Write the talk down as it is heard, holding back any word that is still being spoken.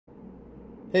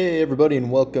Hey everybody,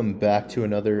 and welcome back to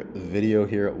another video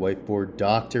here at Whiteboard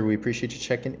Doctor. We appreciate you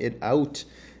checking it out.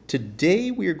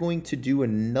 Today we are going to do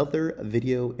another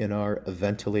video in our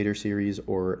ventilator series,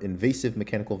 or invasive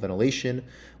mechanical ventilation,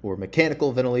 or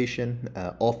mechanical ventilation,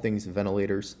 all things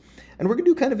ventilators. And we're going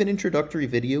to do kind of an introductory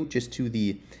video just to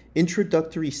the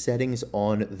introductory settings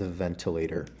on the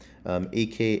ventilator,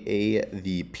 aka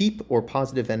the PEEP, or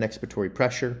positive end expiratory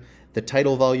pressure, the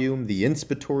tidal volume, the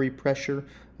inspiratory pressure,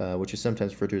 which is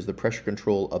sometimes referred to as the pressure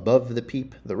control above the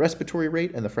PEEP, the respiratory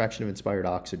rate, and the fraction of inspired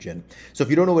oxygen. So if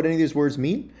you don't know what any of these words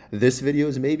mean, this video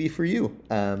is maybe for you.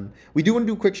 We do want to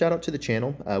do a quick shout out to the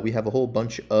channel. We have a whole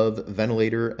bunch of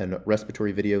ventilator and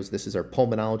respiratory videos. This is our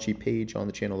pulmonology page on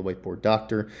the channel, The Whiteboard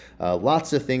Doctor.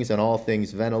 Lots of things on all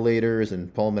things ventilators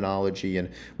and pulmonology,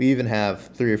 and we even have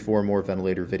 3 or 4 more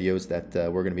ventilator videos that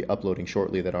we're going to be uploading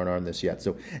shortly that aren't on this yet.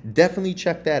 So definitely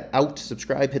check that out.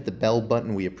 Subscribe, hit the bell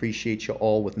button. We appreciate you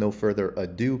all. With no further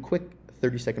ado, quick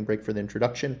 30-second break for the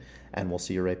introduction, and we'll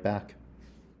see you right back.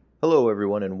 Hello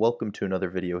everyone, and welcome to another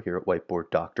video here at Whiteboard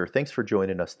Doctor. Thanks for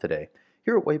joining us today.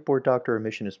 Here at Whiteboard Doctor, our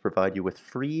mission is to provide you with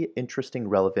free, interesting,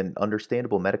 relevant,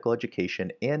 understandable medical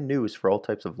education and news for all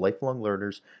types of lifelong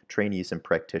learners, trainees, and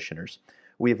practitioners.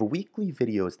 We have weekly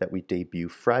videos that we debut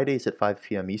Fridays at 5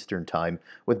 p.m. Eastern Time,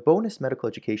 with bonus medical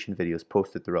education videos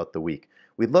posted throughout the week.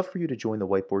 We'd love for you to join the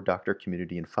Whiteboard Doctor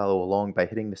community and follow along by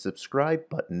hitting the subscribe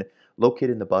button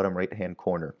located in the bottom right-hand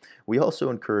corner. We also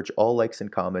encourage all likes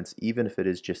and comments, even if it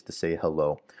is just to say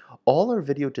hello. All our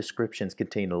video descriptions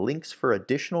contain links for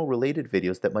additional related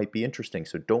videos that might be interesting,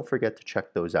 so don't forget to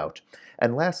check those out.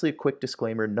 And lastly, a quick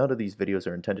disclaimer: none of these videos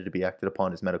are intended to be acted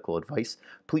upon as medical advice.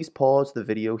 Please pause the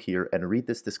video here and read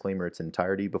this disclaimer in its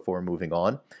entirety before moving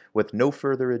on. With no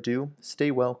further ado,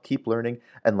 stay well, keep learning,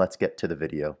 and let's get to the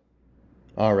video.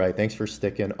 All right, thanks for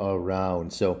sticking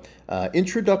around. So,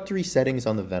 introductory settings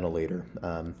on the ventilator.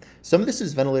 Some of this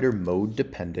is ventilator mode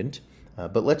dependent,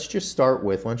 but let's just start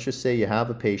with, let's just say you have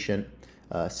a patient,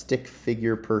 stick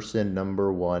figure person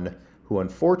number 1, who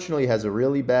unfortunately has a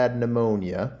really bad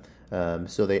pneumonia,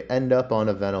 so they end up on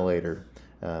a ventilator.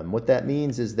 What that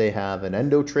means is they have an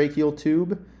endotracheal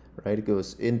tube, right? It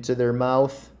goes into their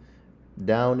mouth,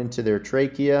 down into their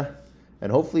trachea,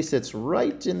 and hopefully sits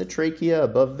right in the trachea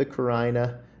above the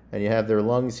carina, and you have their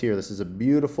lungs here. This is a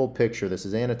beautiful picture. This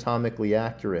is anatomically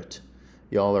accurate.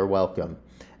 Y'all are welcome.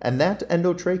 And that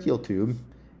endotracheal tube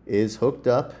is hooked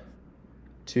up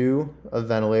to a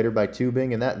ventilator by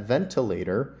tubing, and that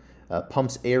ventilator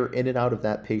pumps air in and out of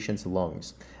that patient's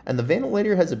lungs. And the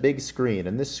ventilator has a big screen,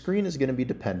 and this screen is going to be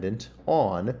dependent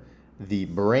on the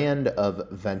brand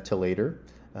of ventilator,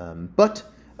 but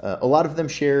a lot of them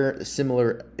share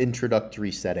similar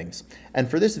introductory settings. And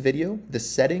for this video, the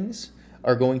settings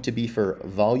are going to be for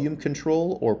volume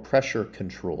control or pressure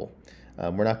control.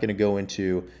 We're not going to go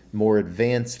into more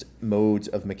advanced modes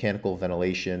of mechanical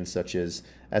ventilation, such as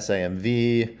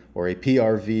SIMV or a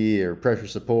PRV or pressure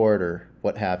support or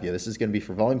what have you. This is going to be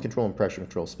for volume control and pressure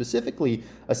control, specifically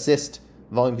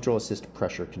volume control, assist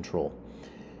pressure control.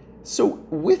 So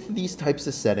with these types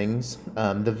of settings,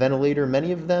 the ventilator,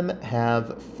 many of them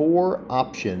have 4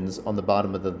 options on the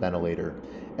bottom of the ventilator.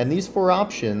 And these 4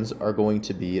 options are going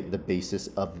to be the basis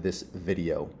of this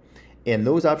video. And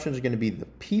those options are going to be the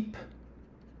PEEP,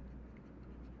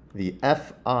 the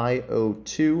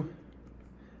FiO2,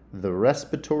 the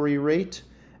respiratory rate,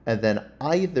 and then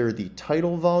either the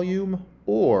tidal volume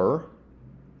or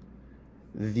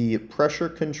the pressure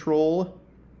control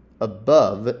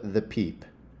above the PEEP.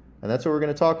 And that's what we're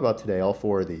going to talk about today, all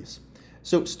 4 of these.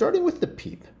 So starting with the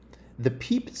PEEP. The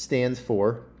PEEP stands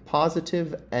for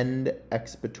positive end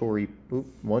expiratory,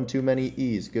 one too many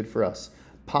E's, good for us.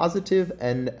 Positive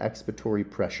end expiratory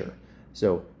pressure.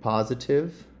 So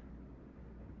positive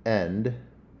end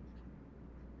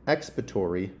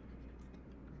expiratory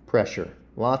pressure.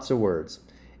 Lots of words.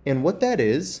 And what that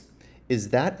is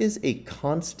that is a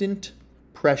constant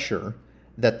pressure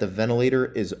that the ventilator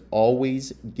is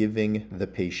always giving the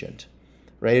patient,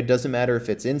 right? It doesn't matter if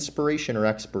it's inspiration or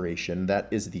expiration. That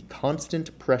is the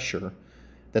constant pressure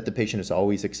that the patient is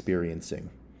always experiencing,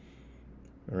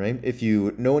 all right? If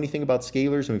you know anything about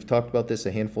scalars, and we've talked about this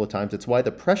a handful of times, it's why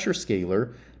the pressure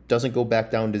scalar doesn't go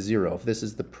back down to 0. If this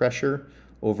is the pressure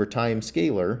over time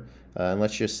scalar, and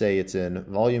let's just say it's in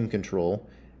volume control,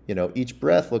 you know, each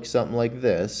breath looks something like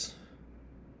this.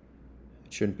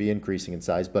 Shouldn't be increasing in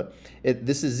size, but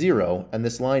this is 0, and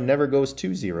this line never goes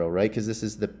to 0, right? Because this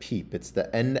is the PEEP. It's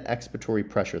the end expiratory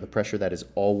pressure, the pressure that is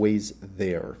always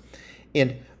there.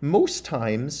 And most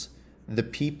times, the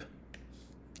PEEP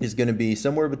is going to be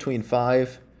somewhere between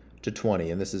 5 to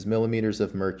 20, and this is millimeters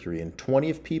of mercury. And 20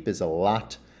 of PEEP is a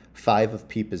lot 5 of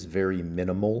PEEP is very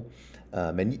minimal.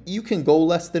 And you can go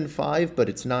less than 5, but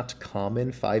it's not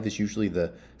common. 5 is usually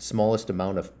the smallest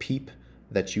amount of PEEP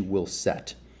that you will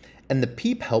set. And the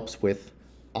PEEP helps with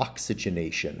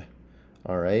oxygenation.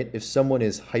 All right, if someone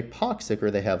is hypoxic or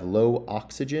they have low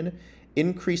oxygen,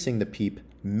 increasing the PEEP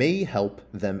may help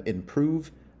them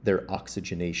improve their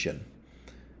oxygenation.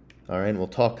 All right, and we'll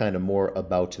talk kind of more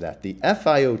about that. The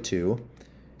FiO2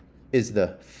 is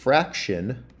the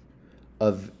fraction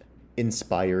of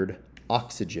inspired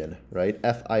oxygen, right?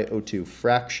 FiO2,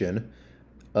 fraction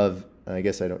of, I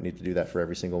guess I don't need to do that for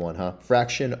every single one, huh?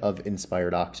 Fraction of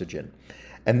inspired oxygen.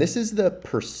 And this is the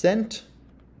percent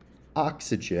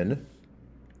oxygen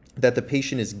that the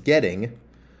patient is getting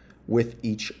with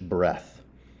each breath.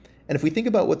 And if we think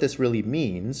about what this really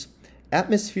means,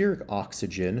 atmospheric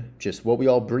oxygen, just what we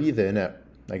all breathe in at,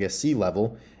 I guess, sea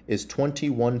level, is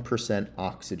 21%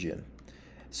 oxygen.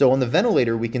 So on the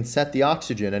ventilator, we can set the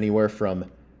oxygen anywhere from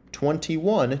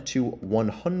 21 to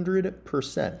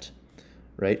 100%,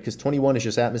 right? Because 21 is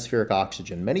just atmospheric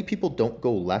oxygen. Many people don't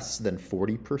go less than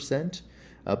 40%,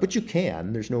 but you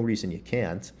can. There's no reason you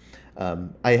can't.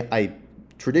 I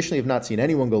traditionally have not seen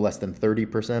anyone go less than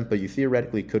 30%, but you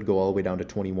theoretically could go all the way down to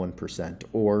 21%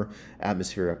 or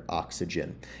atmospheric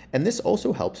oxygen. And this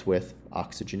also helps with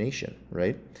oxygenation,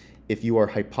 right? If you are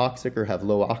hypoxic or have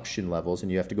low oxygen levels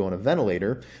and you have to go on a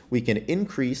ventilator, we can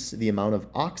increase the amount of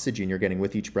oxygen you're getting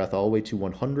with each breath all the way to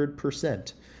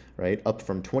 100%, right? Up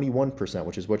from 21%,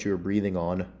 which is what you were breathing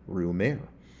on room air,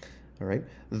 all right?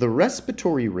 The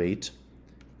respiratory rate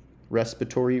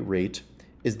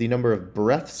is the number of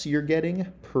breaths you're getting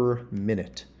per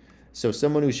minute. So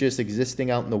someone who's just existing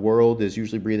out in the world is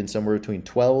usually breathing somewhere between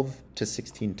 12 to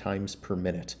 16 times per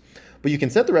minute. But you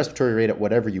can set the respiratory rate at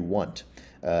whatever you want.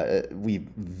 We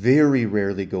very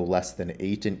rarely go less than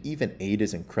 8, and even 8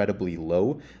 is incredibly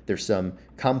low. There's some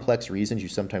complex reasons you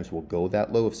sometimes will go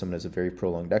that low if someone has a very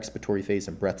prolonged expiratory phase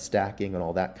and breath stacking and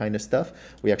all that kind of stuff.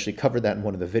 We actually covered that in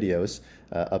one of the videos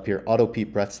up here, auto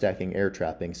PEEP, breath stacking, air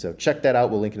trapping. So check that out.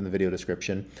 We'll link it in the video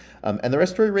description. And the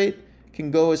respiratory rate can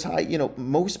go as high,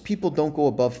 most people don't go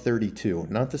above 32.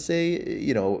 Not to say,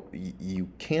 you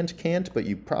can't, but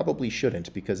you probably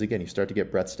shouldn't, because again, you start to get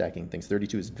breath stacking things.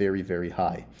 32 is very, very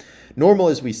high. Normal,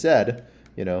 as we said,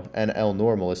 NL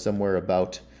normal is somewhere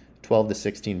about 12 to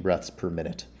 16 breaths per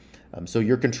minute. So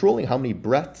you're controlling how many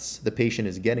breaths the patient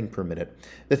is getting per minute.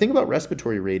 The thing about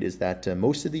respiratory rate is that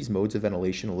most of these modes of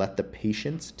ventilation let the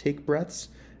patients take breaths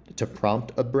to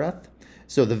prompt a breath.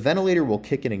 So the ventilator will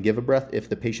kick in and give a breath if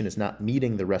the patient is not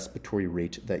meeting the respiratory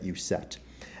rate that you set.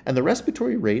 And the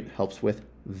respiratory rate helps with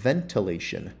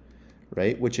ventilation,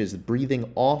 right? Which is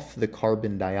breathing off the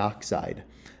carbon dioxide,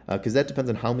 because that depends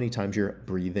on how many times you're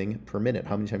breathing per minute,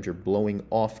 how many times you're blowing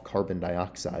off carbon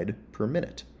dioxide per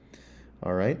minute.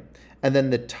 All right. And then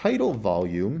the tidal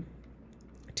volume,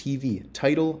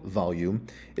 tidal volume,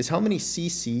 is how many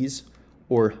cc's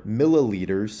or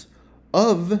milliliters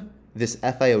of this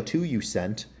FiO2 you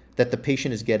sent that the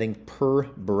patient is getting per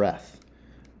breath,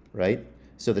 right?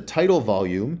 So the tidal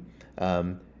volume,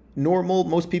 normal,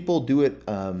 most people do it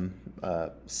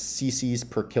cc's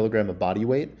per kilogram of body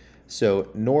weight. So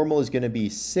normal is going to be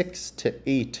 6 to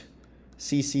 8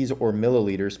 cc's or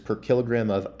milliliters per kilogram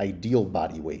of ideal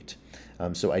body weight.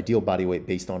 So ideal body weight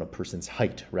based on a person's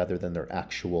height rather than their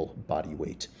actual body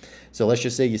weight. So let's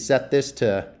just say you set this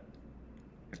to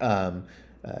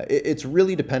it's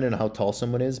really dependent on how tall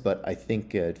someone is, but I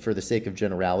think for the sake of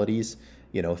generalities,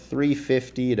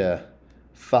 350 to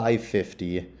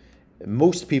 550,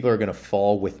 most people are going to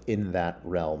fall within that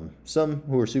realm. Some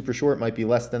who are super short might be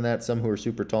less than that. Some who are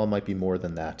super tall might be more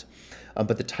than that.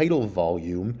 But the tidal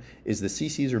volume is the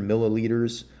cc's or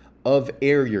milliliters of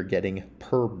air you're getting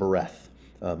per breath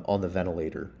on the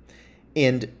ventilator.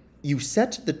 And you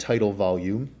set the tidal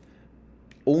volume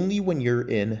only when you're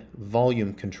in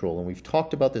volume control. And we've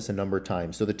talked about this a number of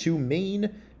times. So the two main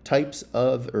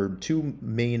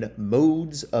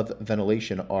modes of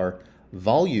ventilation are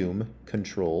volume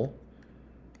control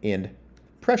and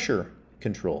pressure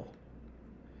control.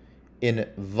 In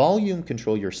volume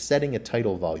control, you're setting a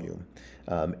tidal volume.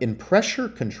 In pressure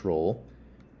control,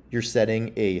 you're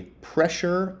setting a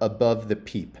pressure above the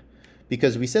PEEP,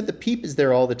 because we said the PEEP is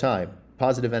there all the time.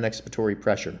 Positive and expiratory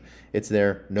pressure. It's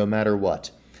there no matter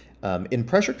what. In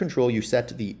pressure control, you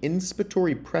set the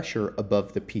inspiratory pressure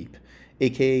above the PEEP,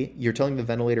 aka you're telling the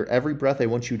ventilator every breath I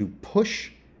want you to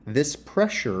push this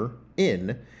pressure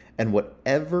in, and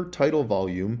whatever tidal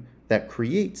volume that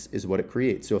creates is what it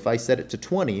creates. So if I set it to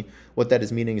 20, what that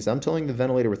is meaning is I'm telling the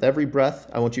ventilator with every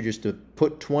breath I want you just to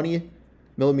put 20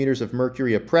 millimeters of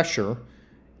mercury of pressure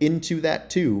into that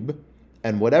tube,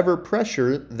 And whatever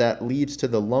pressure that leads to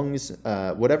the lungs,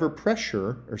 whatever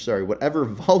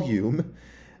volume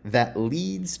that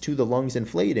leads to the lungs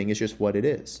inflating is just what it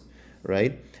is,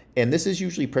 right? And this is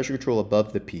usually pressure control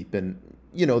above the PEEP. And,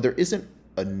 you know, there isn't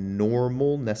a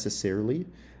normal necessarily.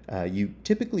 You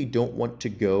typically don't want to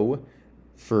go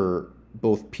for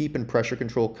both PEEP and pressure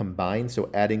control combined, so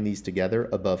adding these together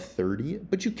above 30,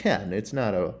 but you can. It's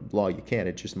not a law you can.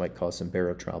 It just might cause some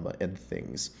barotrauma and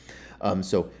things.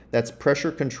 So that's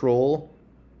pressure control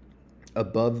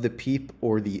above the PEEP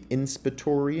or the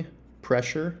inspiratory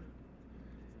pressure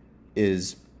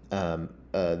is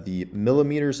the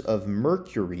millimeters of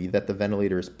mercury that the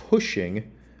ventilator is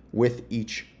pushing with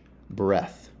each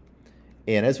breath.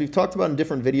 And as we've talked about in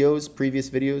different videos, previous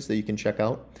videos that you can check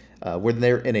out, when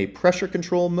they're in a pressure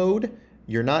control mode,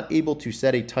 you're not able to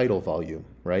set a tidal volume,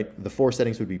 right? The 4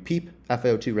 settings would be PEEP,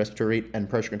 FiO2, respiratory rate, and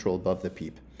pressure control above the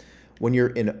PEEP. When you're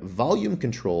in volume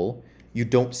control, you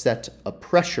don't set a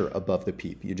pressure above the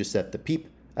PEEP. You just set the PEEP,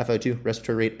 FiO2,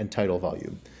 respiratory rate, and tidal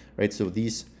volume, right? So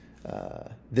these,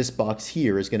 this box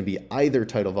here is going to be either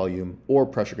tidal volume or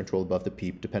pressure control above the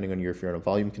PEEP, depending on if you're in a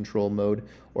volume control mode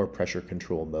or pressure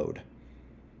control mode.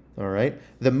 All right.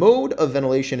 The mode of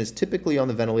ventilation is typically on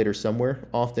the ventilator somewhere,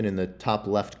 often in the top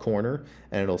left corner,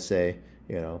 and it'll say,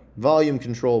 you know, volume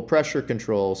control, pressure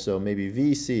control, so maybe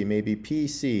VC, maybe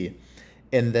PC.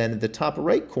 And then the top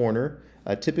right corner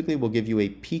typically will give you a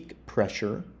peak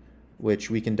pressure, which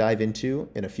we can dive into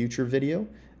in a future video.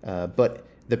 But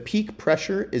the peak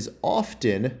pressure is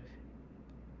often,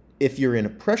 if you're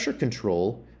in pressure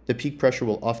control, the peak pressure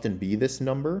will often be this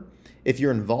number. If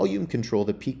you're in volume control,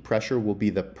 the peak pressure will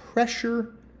be the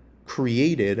pressure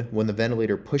created when the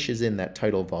ventilator pushes in that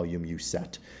tidal volume you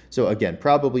set. So again,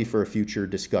 probably for a future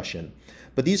discussion.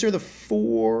 But these are the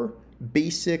 5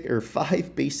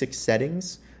 basic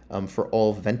settings for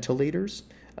all ventilators.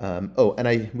 Oh,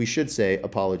 and we should say,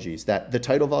 apologies, that the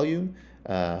tidal volume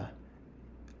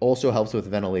also helps with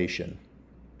ventilation,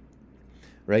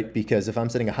 right? Because if I'm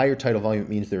setting a higher tidal volume, it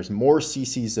means there's more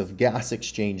cc's of gas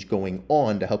exchange going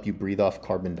on to help you breathe off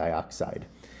carbon dioxide.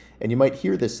 And you might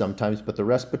hear this sometimes, but the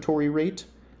respiratory rate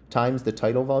times the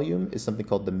tidal volume is something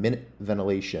called the minute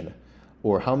ventilation,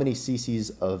 or how many cc's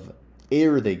of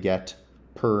air they get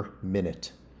per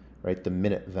minute, right? The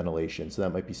minute ventilation. So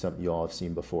that might be something you all have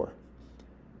seen before.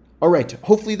 All right,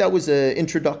 hopefully that was an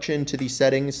introduction to these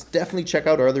settings. Definitely check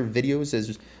out our other videos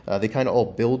as they kind of all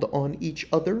build on each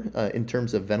other in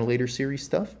terms of ventilator series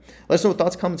stuff. Let us know what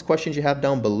thoughts, comments, questions you have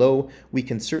down below. We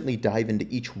can certainly dive into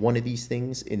each one of these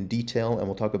things in detail, and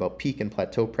we'll talk about peak and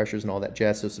plateau pressures and all that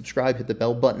jazz. So subscribe, hit the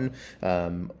bell button.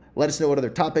 Let us know what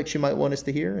other topics you might want us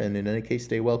to hear, and in any case,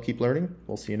 stay well, keep learning.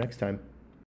 We'll see you next time.